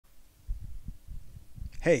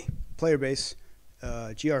Hey, player base,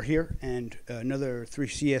 GR here, and another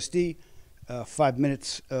 3CSD, 5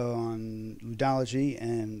 minutes on ludology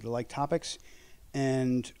and the like topics.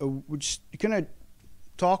 And we're just going to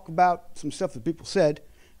talk about some stuff that people said.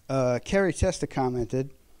 Kerry Testa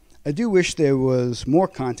commented, I do wish there was more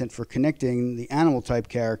content for connecting the animal type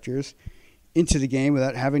characters into the game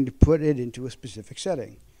without having to put it into a specific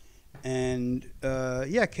setting. And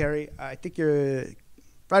yeah, Kerry, I think you're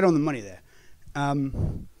right on the money there.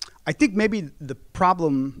 I think maybe the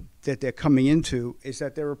problem that they're coming into is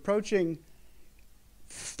that they're approaching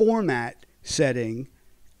format setting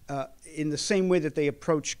in the same way that they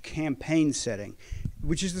approach campaign setting,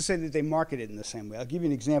 which is to say that they market it in the same way. I'll give you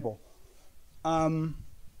an example. Not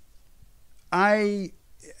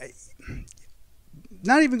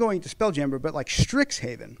even going to Spelljammer, but like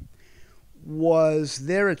Strixhaven was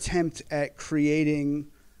their attempt at creating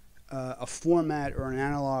a format or an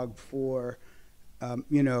analog for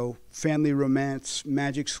family romance,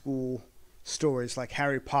 magic school stories like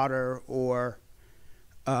Harry Potter or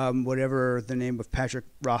whatever the name of Patrick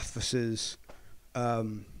Rothfuss's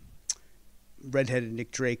redheaded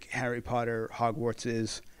Nick Drake Harry Potter Hogwarts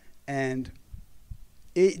is. And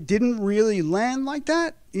it didn't really land like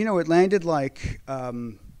that. It landed like a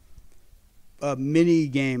mini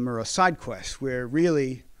game or a side quest where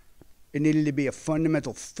really it needed to be a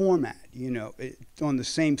fundamental format, on the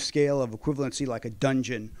same scale of equivalency like a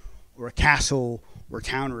dungeon or a castle or a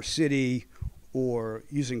town or a city or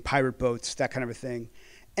using pirate boats, that kind of a thing.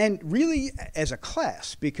 And really as a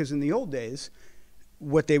class, because in the old days,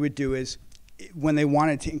 what they would do is when they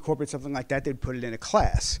wanted to incorporate something like that, they'd put it in a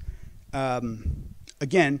class.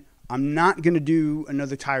 Again, I'm not going to do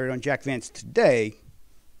another tirade on Jack Vance today,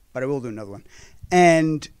 but I will do another one.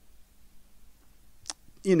 And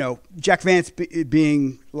Jack Vance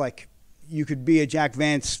being like, you could be a Jack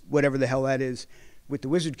Vance, whatever the hell that is, with the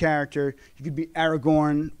wizard character. You could be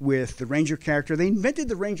Aragorn with the ranger character. They invented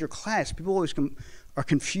the ranger class. People always are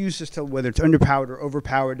confused as to whether it's underpowered or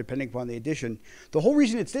overpowered, depending upon the edition. The whole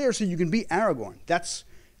reason it's there is so you can be Aragorn.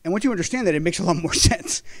 And once you understand that, it makes a lot more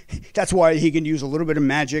sense. That's why he can use a little bit of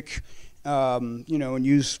magic, and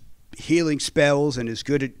use healing spells, and is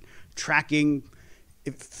good at tracking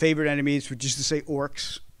favorite enemies, which is to say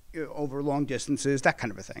orcs, over long distances, that kind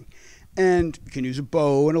of a thing. And you can use a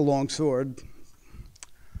bow and a long sword.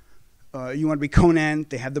 You want to be Conan,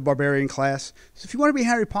 they have the barbarian class. So if you want to be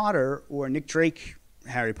Harry Potter or Nick Drake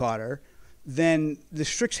Harry Potter, then the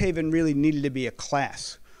Strixhaven really needed to be a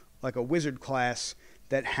class, like a wizard class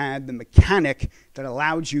that had the mechanic that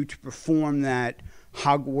allowed you to perform that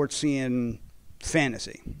Hogwartsian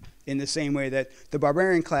fantasy in the same way that the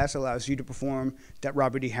barbarian class allows you to perform that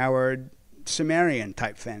Robert E. Howard Cimmerian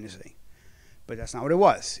type fantasy. But that's not what it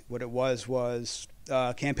was. What it was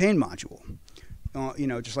a campaign module.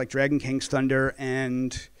 Just like Dragon King's Thunder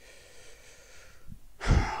and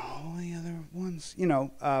all the other ones,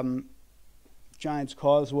 Giant's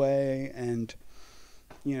Causeway and,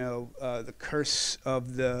 the Curse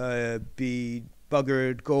of the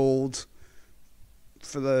Bebuggered Gold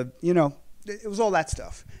for the, it was all that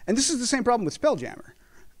stuff. And this is the same problem with Spelljammer.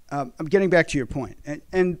 I'm getting back to your point.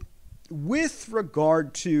 And with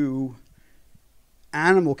regard to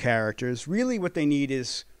animal characters, really what they need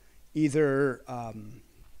is either a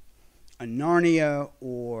Narnia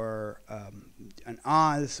or an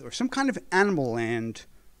Oz or some kind of animal land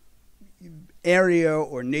area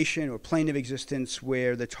or nation or plane of existence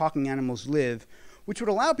where the talking animals live, which would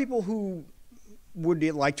allow people who would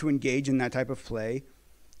like to engage in that type of play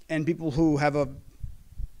and people who have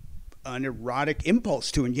an erotic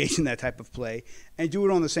impulse to engage in that type of play and do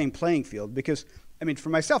it on the same playing field. Because, for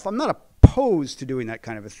myself, I'm not opposed to doing that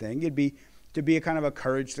kind of a thing. It'd be to be a kind of a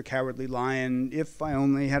Courage the Cowardly Lion, if I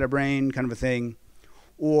only had a brain kind of a thing.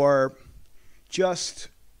 Or just,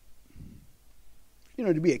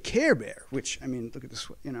 to be a Care Bear, which, look at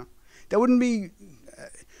this, that wouldn't be,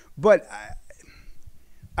 but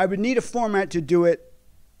I would need a format to do it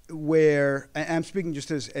where, I'm speaking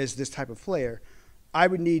just as this type of player, I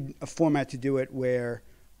would need a format to do it where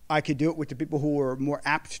I could do it with the people who are more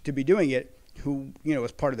apt to be doing it, who,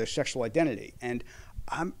 as part of their sexual identity. And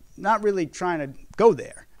I'm not really trying to go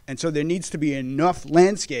there. And so there needs to be enough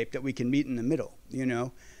landscape that we can meet in the middle,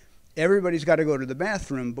 Everybody's got to go to the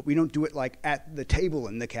bathroom, but we don't do it like at the table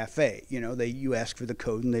in the cafe. You ask for the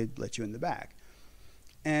code and they let you in the back.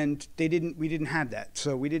 And we didn't have that.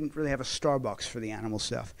 So we didn't really have a Starbucks for the animal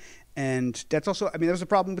stuff. And that's also, that was a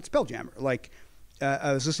problem with Spelljammer. Like,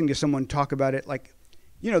 I was listening to someone talk about it, like,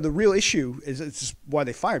 the real issue is it's why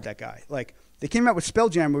they fired that guy. Like, they came out with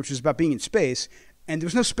Spelljammer, which was about being in space, and there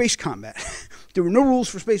was no space combat. There were no rules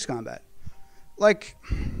for space combat. like,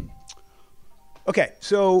 okay,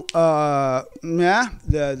 so yeah,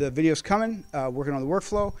 the video's coming, working on the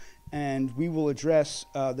workflow, and we will address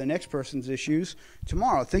the next person's issues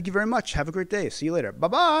tomorrow. Thank you very much. Have a great day. See you later.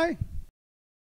 Bye-bye.